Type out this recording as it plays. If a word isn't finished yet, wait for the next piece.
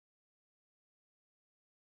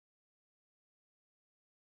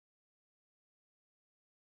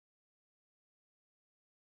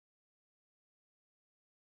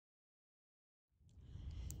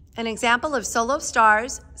An example of Solo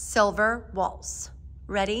Star's Silver Waltz.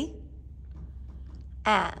 Ready?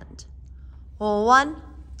 And 1,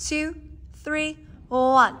 2, 3,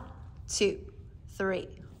 1, 2, 3,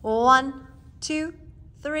 1, 2,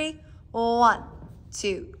 3, 1,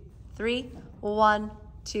 2, 3, 1,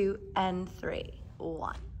 2, and 3,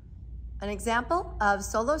 1. An example of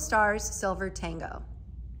Solo Star's Silver Tango.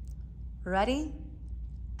 Ready?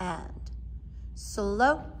 And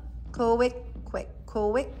slow, quick, quick,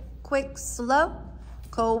 quick, quick, slow,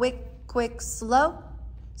 quick, quick, slow,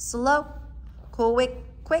 slow, quick,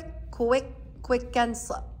 quick, quick, quick, and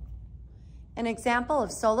slow. An example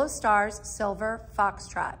of Solo Star's Silver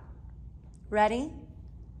Foxtrot. Ready?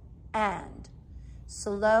 And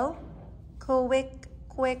slow, quick,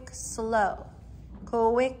 quick, slow,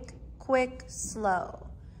 quick, quick, slow,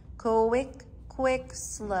 quick, quick,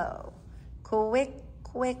 slow, quick,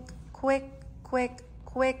 quick, quick, quick,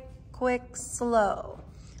 quick, quick, slow,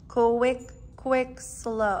 quick, quick,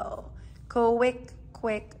 slow, quick,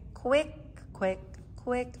 quick, quick, quick,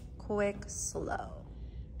 quick, quick, slow.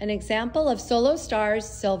 An example of Solo Star's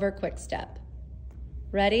Silver Quickstep.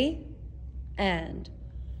 Ready? And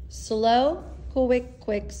slow, quick,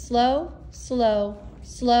 quick, slow, slow,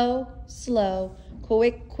 slow, slow,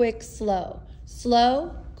 quick, quick, slow,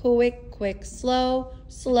 slow, quick, quick, slow,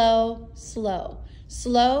 slow, slow,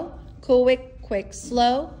 slow, quick, quick,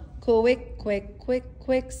 slow, quick, quick, quick,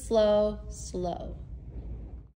 quick, slow, slow.